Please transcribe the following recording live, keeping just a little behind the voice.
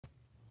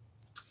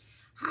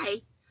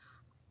Hi,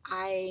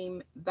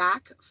 I'm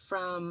back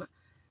from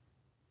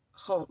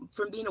home,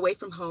 from being away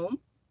from home.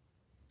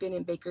 Been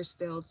in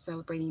Bakersfield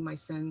celebrating my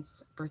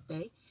son's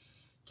birthday,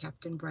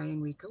 Captain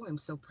Brian Rico. I'm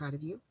so proud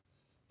of you.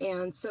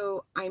 And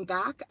so I'm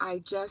back. I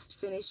just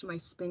finished my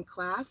spin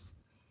class,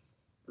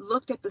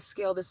 looked at the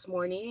scale this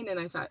morning, and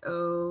I thought,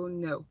 oh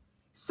no.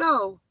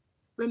 So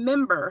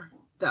remember,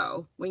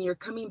 though, when you're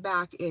coming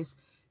back, is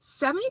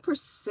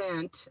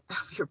 70%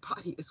 of your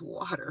body is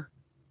water,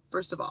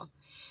 first of all.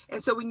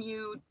 And so when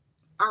you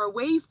are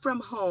away from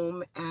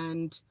home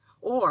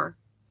or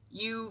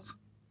you've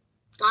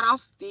got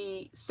off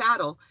the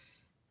saddle,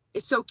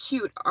 it's so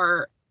cute.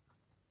 Our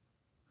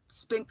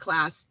spin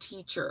class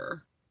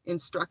teacher,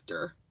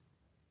 instructor,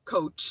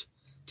 coach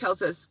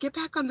tells us, get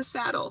back on the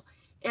saddle.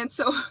 And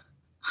so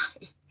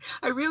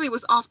I really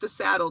was off the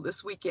saddle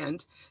this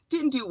weekend,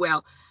 didn't do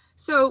well.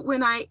 So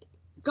when I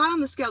got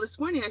on the scale this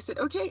morning, I said,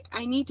 okay,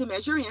 I need to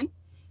measure in,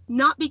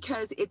 not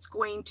because it's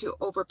going to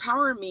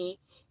overpower me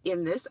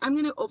in this. I'm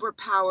going to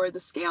overpower the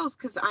scales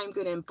because I'm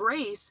going to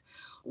embrace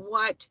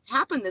what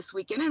happened this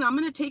weekend and I'm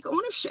going to take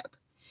ownership.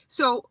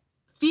 So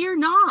fear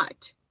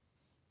not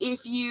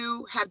if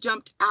you have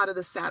jumped out of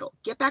the saddle.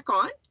 Get back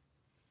on.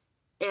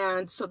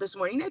 And so this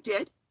morning I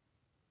did.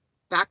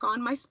 Back on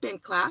my spin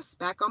class,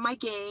 back on my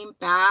game,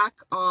 back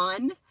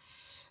on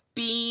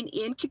being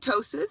in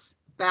ketosis,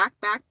 back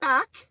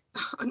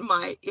on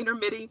my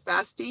intermittent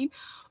fasting,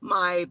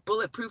 my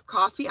bulletproof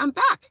coffee. I'm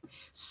back.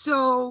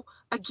 So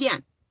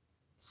again,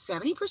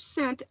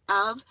 70%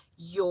 of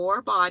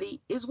your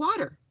body is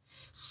water.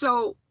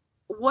 So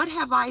what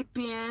have I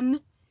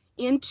been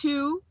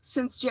into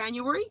since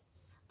January?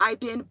 I've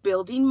been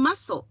building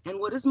muscle. And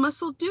what does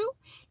muscle do?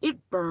 It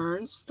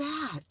burns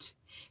fat.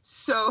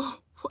 So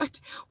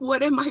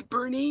what am I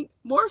burning?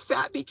 More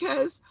fat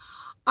because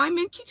I'm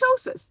in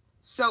ketosis.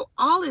 So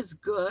all is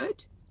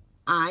good.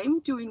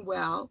 I'm doing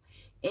well.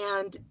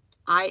 And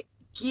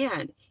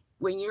again,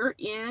 when you're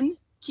in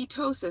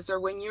ketosis or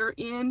when you're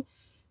in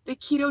the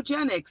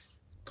ketogenics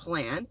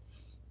plan,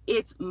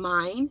 it's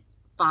mind,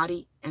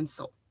 body, and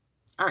soul.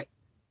 All right,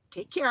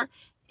 take care.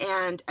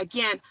 And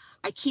again,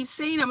 I keep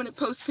saying I'm going to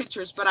post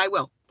pictures, but I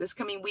will. This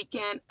coming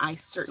weekend, I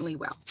certainly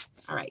will.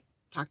 All right,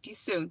 talk to you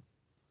soon.